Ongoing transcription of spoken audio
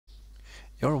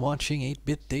You're watching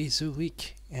 8-Bit Days a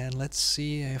Week, and let's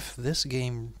see if this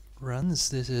game runs.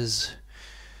 This is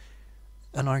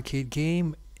an arcade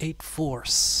game, 8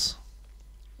 Force,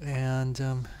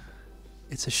 and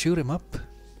it's a shoot 'em up.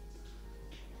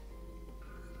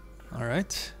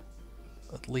 Alright,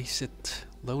 at least it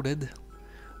loaded.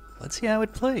 Let's see how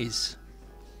it plays.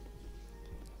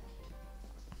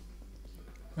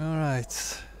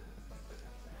 Alright,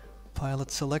 pilot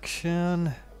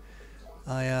selection.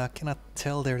 I cannot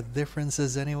tell their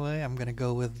differences anyway. I'm gonna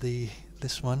go with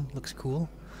this one. Looks cool.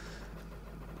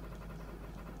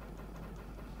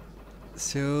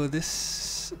 So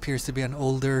this appears to be an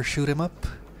older shoot 'em up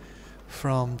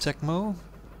from Tecmo.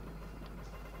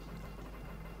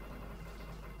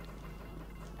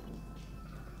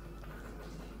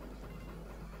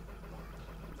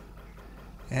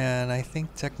 And I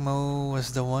think Tecmo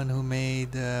was the one who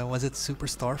made, was it Super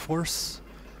Star Force?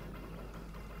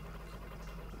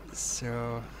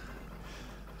 So,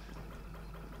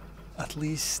 at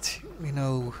least, you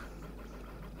know,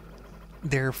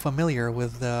 they're familiar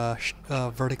with the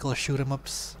vertical shoot 'em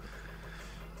ups.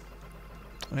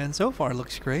 And so far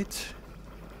looks great.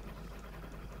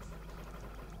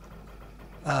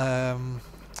 I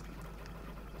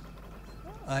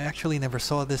actually never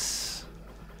saw this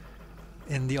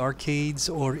in the arcades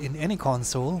or in any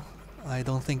console. I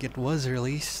don't think it was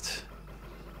released.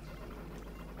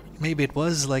 Maybe it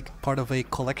was like part of a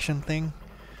collection thing.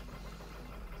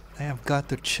 I have got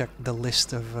to check the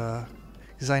list of,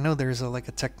 because I know there's like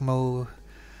a Tecmo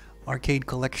arcade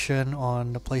collection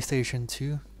on the PlayStation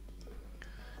 2.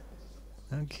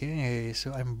 Okay,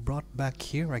 so I'm brought back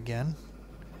here again.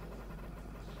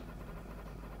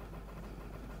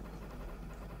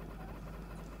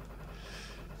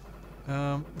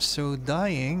 So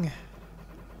dying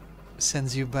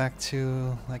sends you back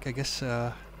to, like, I guess,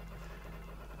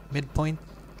 midpoint.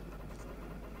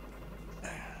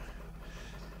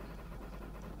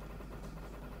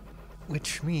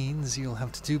 Which means you'll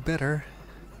have to do better,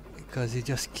 because you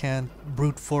just can't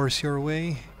brute force your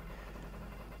way.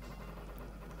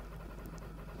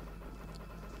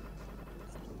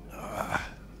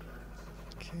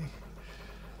 Okay.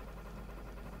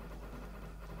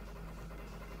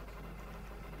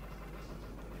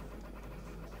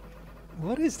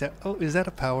 What is that? Oh, is that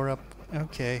a power-up?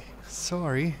 Okay,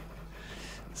 sorry.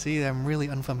 See, I'm really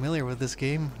unfamiliar with this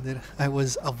game. That I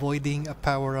was avoiding a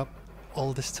power-up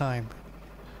all this time.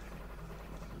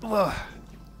 Ugh.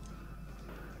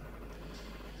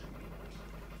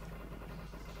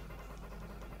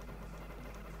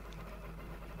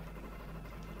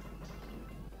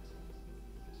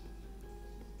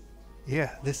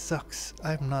 Yeah, this sucks.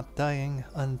 I'm not dying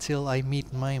until I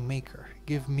meet my maker.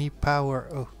 Give me power.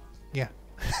 Oh, yeah.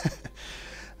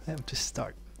 I have to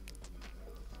start.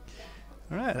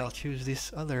 Alright, I'll choose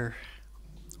this other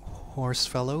horse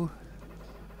fellow.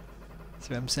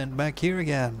 So I'm sent back here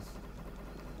again.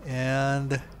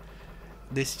 And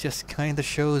this just kinda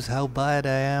shows how bad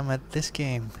I am at this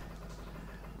game.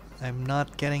 I'm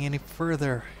not getting any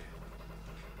further.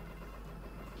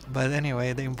 But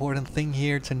anyway, the important thing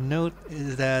here to note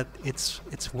is that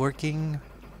it's working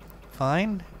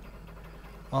fine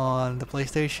on the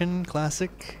PlayStation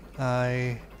Classic.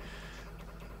 I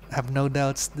have no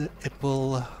doubts that it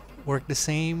will work the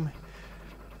same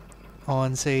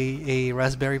on, say, a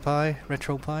Raspberry Pi,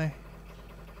 Retro Pi.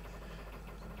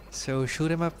 So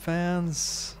shoot 'em up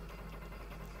fans,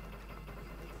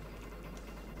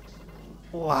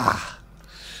 wow,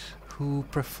 who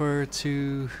prefer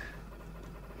to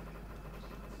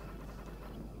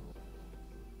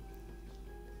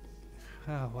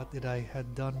what did I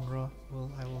had done wrong?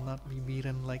 Well, I will not be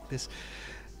beaten like this.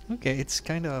 Okay, it's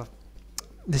kind of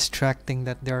distracting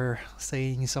that they're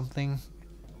saying something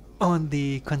on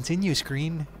the continue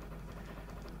screen.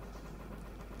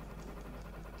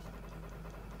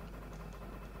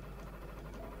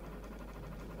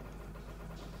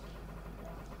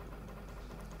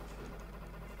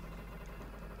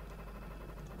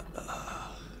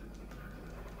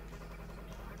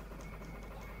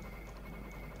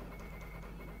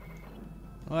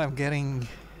 Well, I'm getting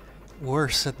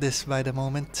worse at this by the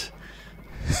moment.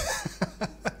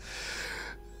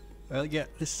 Well, yeah,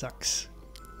 this sucks.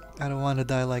 I don't want to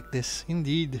die like this,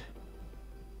 indeed.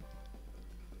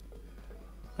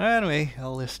 Anyway,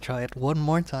 I'll just try it one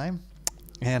more time,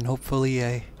 and hopefully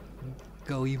I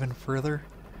go even further.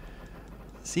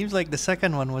 Seems like the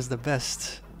second one was the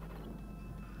best.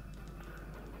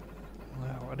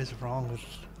 Wow, what is wrong with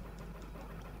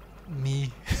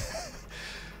me?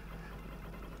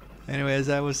 Anyway, as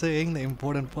I was saying, the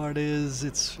important part is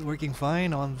it's working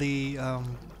fine on the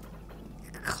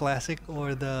classic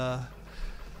or the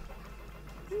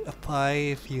a Pi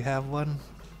if you have one.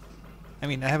 I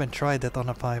mean, I haven't tried that on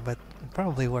a Pi, but it'd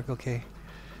probably work okay.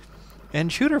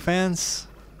 And shooter fans,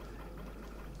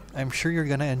 I'm sure you're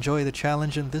gonna enjoy the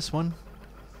challenge in this one.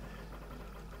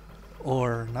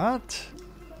 Or not.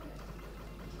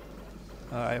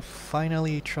 I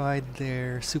finally tried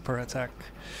their super attack.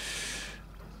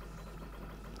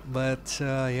 But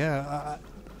yeah,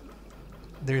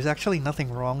 there's actually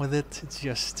nothing wrong with it. It's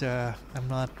just I'm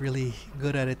not really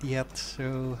good at it yet.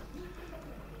 So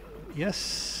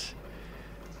yes,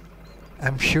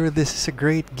 I'm sure this is a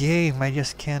great game. I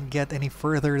just can't get any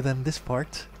further than this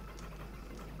part.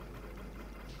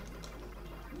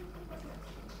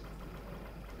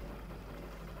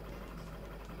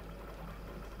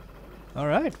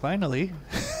 Alright, finally.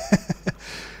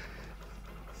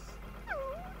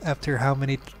 After how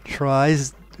many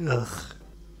tries? Ugh.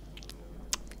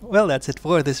 Well, that's it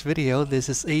for this video. This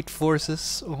is 8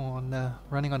 Forces on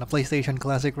running on a PlayStation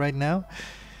Classic right now.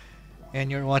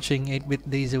 And you're watching 8-Bit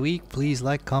Days a Week. Please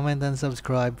like, comment, and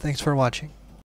subscribe. Thanks for watching.